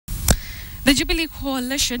The Jubilee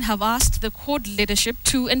Coalition have asked the court leadership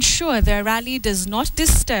to ensure their rally does not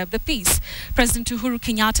disturb the peace. President Uhuru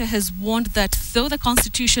Kenyatta has warned that though the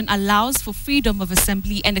Constitution allows for freedom of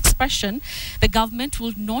assembly and expression, the government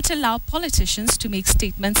will not allow politicians to make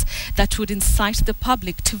statements that would incite the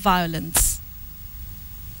public to violence.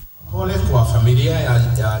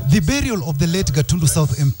 The burial of the late Gatundu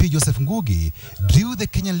South MP Joseph Ngugi drew the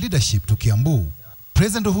Kenyan leadership to Kiambu.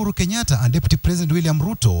 President Uhuru Kenyatta and Deputy President William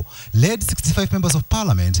Ruto led 65 members of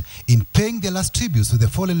parliament in paying their last tributes to the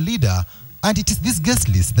fallen leader, and it is this guest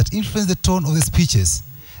list that influenced the tone of the speeches.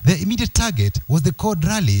 The immediate target was the CORD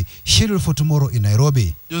rally scheduled for tomorrow in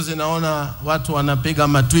Nairobi. Juzi naona watu wanapiga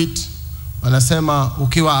matweet, wanasema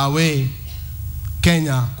ukiwa away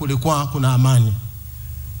Kenya kulikuwa kuna amani.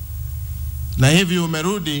 Na hivi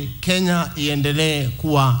umerudi Kenya iendelee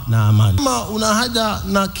kuwa na amani. Kama una haja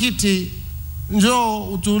na kiti, njoo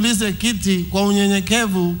utuulize kiti kwa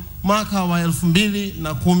unyenyekevu mwaka wa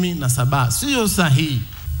 2017. Sio sahihi.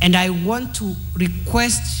 And I want to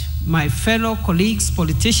request my fellow colleagues,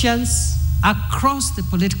 politicians across the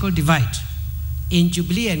political divide in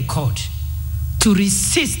Jubilee and CORD to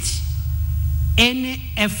resist any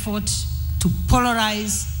effort to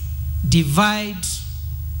polarize, divide,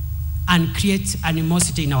 and create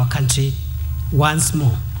animosity in our country once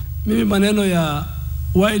more. Mimi maneno ya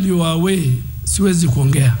while you are away siwezi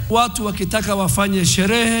kuongea. Watu wakitaka wafanye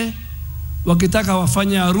sherehe, wakitaka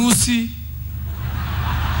wafanye harusi,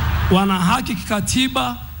 wana haki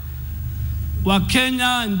kikatiba.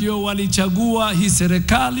 Wakenya ndio walichagua hii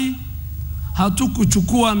serikali.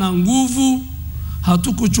 Hatukuchukua na nguvu,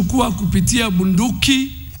 hatukuchukua kupitia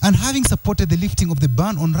bunduki. And having supported the lifting of the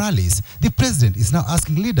ban on rallies, the president is now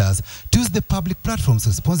asking leaders to use the public platforms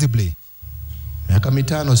responsibly. Miaka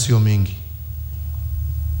mitano sio mingi.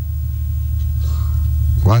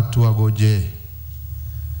 Watu wagoje.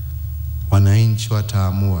 Wananchi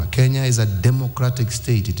wataamua. Kenya is a democratic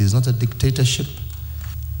state. It is not a dictatorship.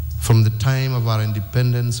 From the time of our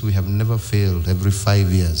independence, we have never failed every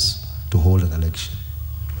 5 years to hold an election.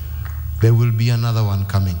 There will be another one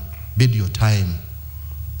coming. Bid your time.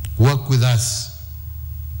 Work with us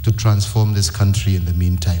to transform this country in the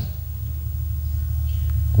meantime.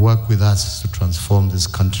 Work with us to transform this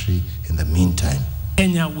country in the meantime.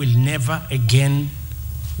 Kenya will never again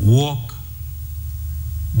walk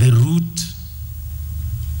the route,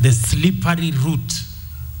 the slippery route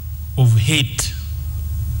of hate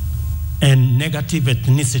and negative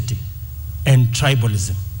ethnicity and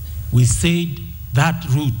tribalism. We said that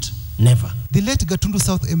route never. The late Gatundu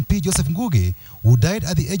South MP Joseph Ngugi, who died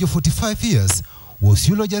at the age of 45 years, was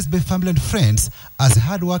eulogized by family and friends as a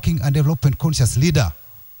hard-working and development-conscious leader.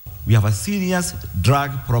 We have a serious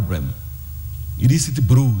drug problem, illicit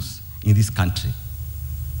brews in this country.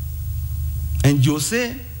 And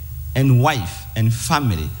Jose and wife and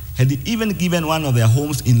family had even given one of their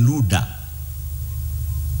homes in Luda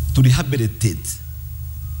to rehabilitate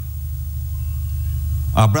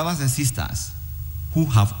our brothers and sisters who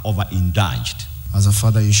have overindulged. As a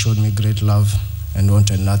father, you showed me great love and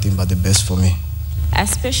wanted nothing but the best for me. A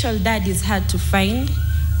special dad is hard to find.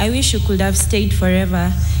 I wish you could have stayed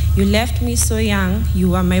forever. You left me so young.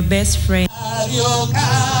 You were my best friend.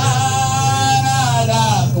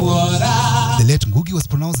 The late Ngugi was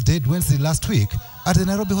pronounced dead Wednesday last week at the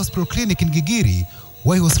Nairobi Hospital Clinic in Gigiri,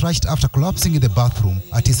 where he was rushed after collapsing in the bathroom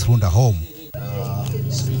at his Runda home.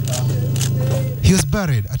 He was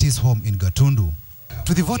buried at his home in Gatundu.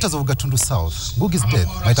 To the voters of Gatundu South, Ngugi's death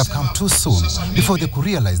might have come too soon before they could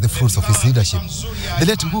realize the fruits of his leadership. The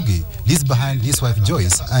late Ngugi leaves behind his wife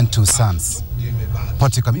Joyce and 2 sons.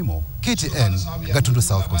 Patrick Amimo, KTN, Gatundu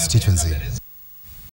South constituency.